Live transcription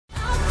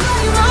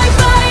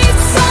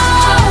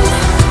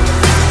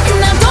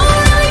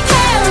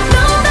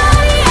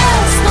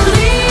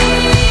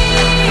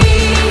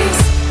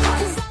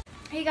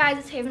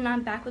Haven, and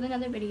I'm back with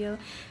another video.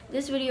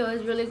 This video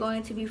is really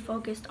going to be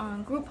focused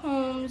on group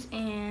homes,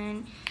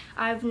 and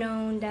I've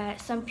known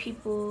that some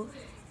people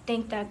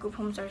think that group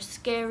homes are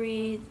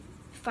scary.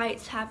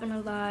 Fights happen a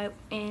lot,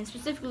 and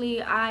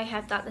specifically I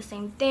have thought the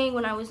same thing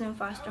when I was in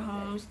foster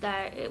homes,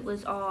 that it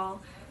was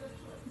all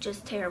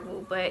just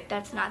terrible, but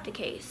that's not the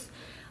case.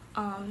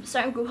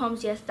 Certain group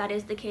homes, yes, that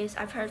is the case.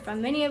 I've heard from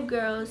many of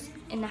girls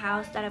in the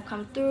house that have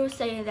come through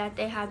saying that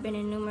they have been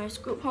in numerous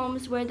group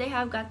homes where they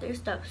have got their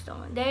stuff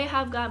stolen. They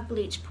have got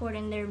bleach poured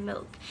in their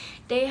milk.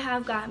 They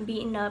have gotten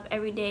beaten up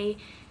every day,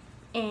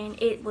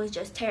 and it was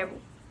just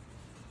terrible.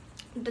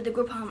 The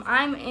group home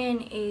I'm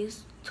in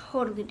is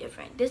totally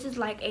different. This is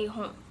like a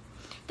home.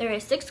 There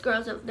is 6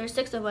 girls, there's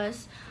 6 of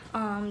us.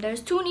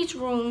 There's 2 in each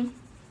room.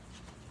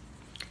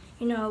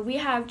 You know, we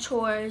have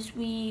chores,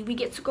 we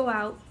get to go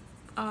out.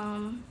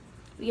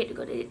 We get to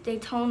go to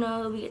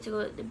Daytona, we get to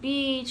go to the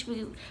beach.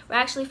 We're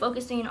actually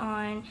focusing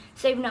on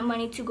saving up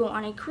money to go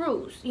on a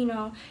cruise, you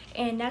know,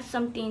 and that's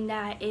something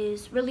that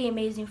is really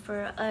amazing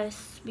for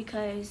us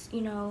because, you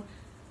know,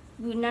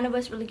 none of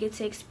us really get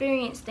to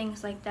experience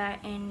things like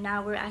that, and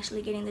now we're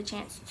actually getting the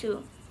chance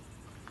to.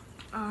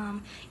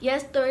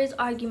 Yes, there is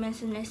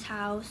arguments in this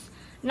house,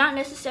 not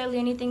necessarily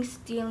anything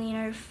stealing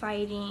or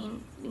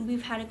fighting.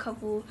 We've had a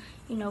couple,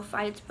 you know,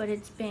 fights, but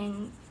it's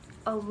been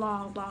a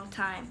long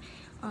time.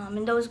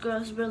 And those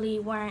girls really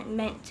weren't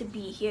meant to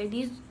be here.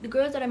 The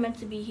girls that are meant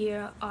to be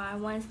here are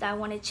ones that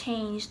want to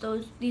change.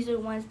 These are the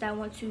ones that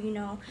want to, you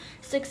know,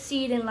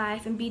 succeed in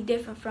life and be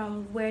different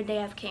from where they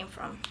have came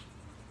from.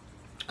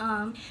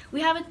 We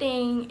have a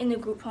thing in the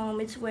group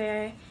home. It's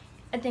where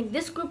I think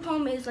this group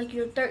home is like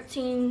you're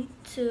 13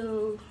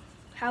 to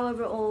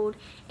however old,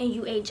 and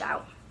you age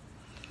out.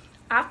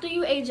 After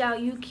you age out,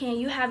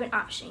 you have an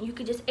option. You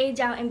could just age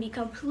out and be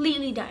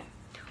completely done.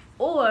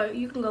 Or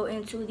you can go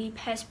into the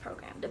PES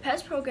program. The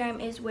PES program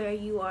is where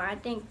you are, I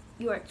think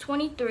you are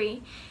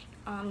 23.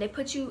 They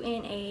put you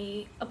in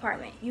a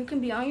apartment. You can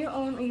be on your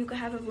own, or you can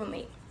have a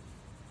roommate.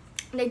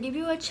 They give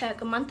you a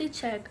check, a monthly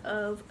check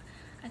of,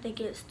 I think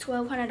it's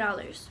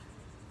 $1,200.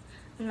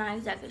 I'm not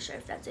exactly sure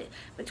if that's it,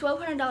 but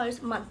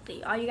 $1,200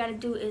 monthly. All you gotta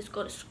do is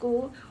go to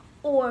school,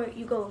 or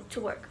you go to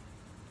work.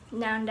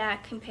 Now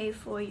that can pay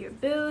for your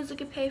bills, it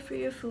can pay for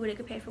your food, it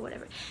can pay for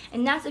whatever.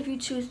 And that's if you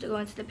choose to go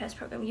into the PES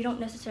program. You don't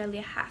necessarily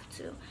have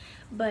to,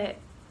 but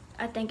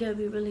I think it would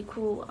be really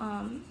cool.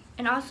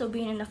 And also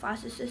being in the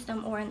foster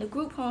system or in the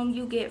group home,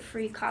 you get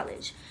free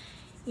college.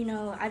 You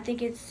know, I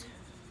think it's,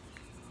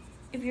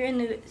 if you're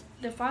in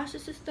the foster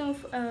system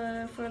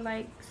for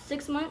like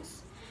 6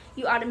 months,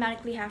 you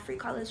automatically have free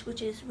college,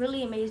 which is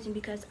really amazing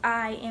because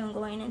I am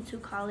going into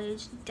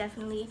college,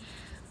 definitely.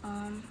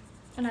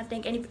 And I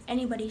think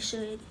everybody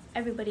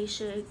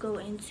should go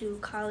into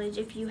college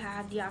if you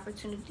have the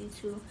opportunity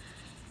to.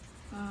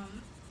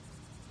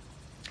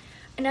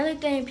 Another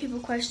thing people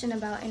question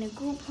about in a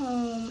group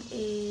home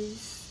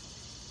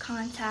is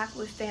contact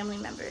with family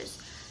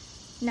members.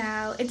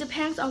 Now, it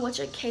depends on what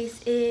your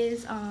case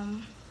is.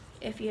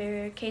 If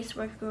your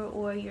caseworker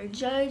or your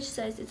judge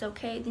says it's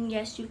okay, then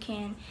yes, you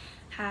can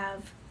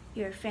have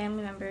your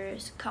family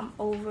members come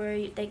over.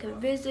 They could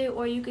visit,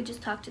 or you could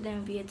just talk to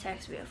them via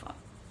text, via phone,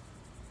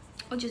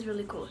 which is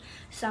really cool.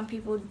 Some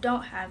people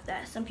don't have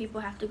that. Some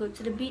people have to go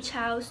to the beach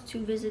house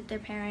to visit their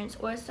parents,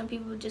 or some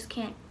people just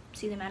can't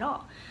see them at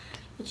all,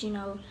 which, you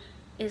know,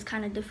 is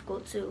kind of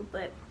difficult too.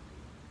 But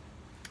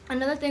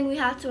another thing we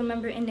have to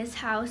remember in this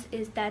house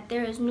is that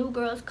there is new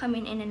girls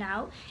coming in and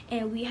out,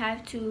 and we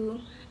have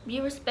to be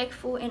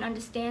respectful and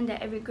understand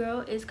that every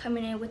girl is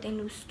coming in with a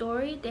new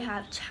story. They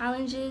have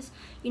challenges.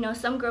 You know,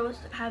 some girls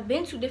have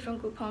been to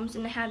different group homes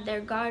and they have their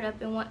guard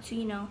up and want to,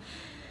 you know,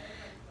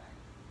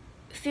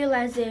 feel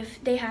as if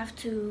they have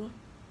to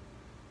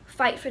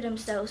fight for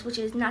themselves, which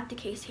is not the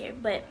case here.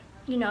 But,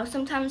 you know,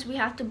 sometimes we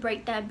have to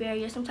break that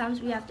barrier.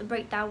 Sometimes we have to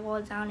break that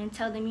wall down and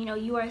tell them, you know,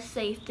 you are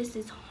safe. This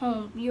is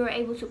home. You are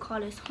able to call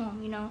this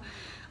home, you know.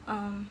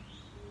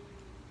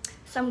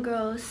 Some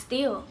girls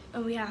steal,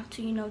 and we have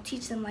to, you know,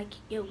 teach them, like,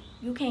 yo,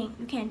 you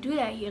can't do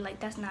that here. Like,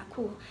 that's not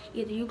cool.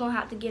 Either you're gonna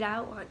have to get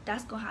out, or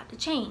that's gonna have to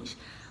change.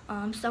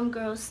 Some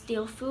girls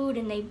steal food,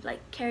 and they like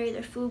carry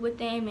their food with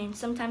them, and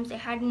sometimes they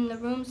hide in the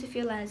rooms to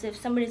feel as if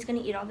somebody's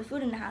gonna eat all the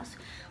food in the house,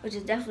 which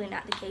is definitely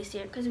not the case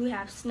here, because we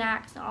have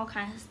snacks and all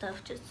kinds of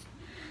stuff. Just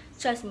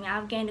trust me,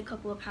 I've gained a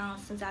couple of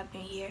pounds since I've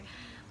been here.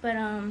 But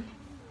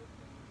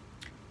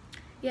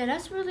yeah,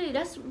 that's really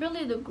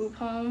the group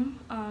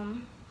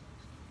home.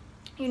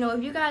 You know,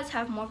 if you guys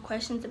have more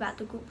questions about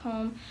the group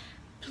home,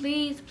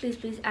 please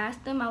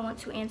ask them. I want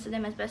to answer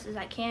them as best as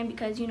I can,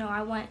 because, you know,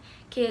 I want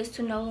kids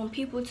to know and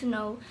people to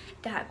know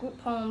that group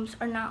homes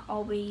are not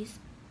always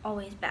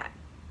bad.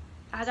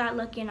 I got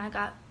lucky and I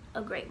got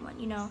a great one,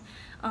 you know.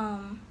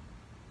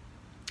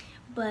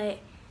 But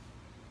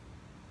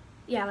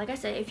yeah, like I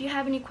said, if you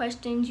have any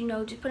questions, you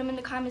know, just put them in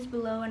the comments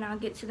below and I'll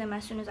get to them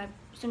as soon as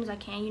I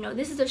can. You know,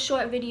 this is a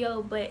short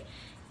video, but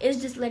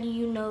it's just letting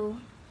you know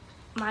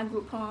my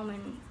group home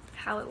and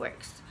how it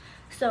works.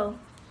 So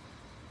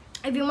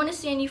if you want to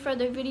see any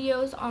further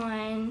videos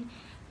on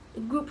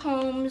group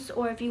homes,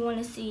 or if you want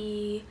to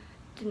see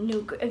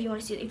if you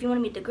want to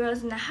meet the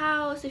girls in the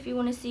house, if you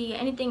want to see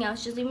anything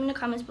else, just leave them in the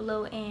comments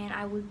below, and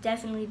I will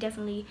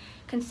definitely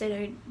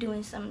consider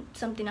doing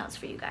something else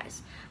for you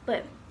guys.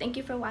 But thank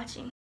you for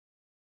watching.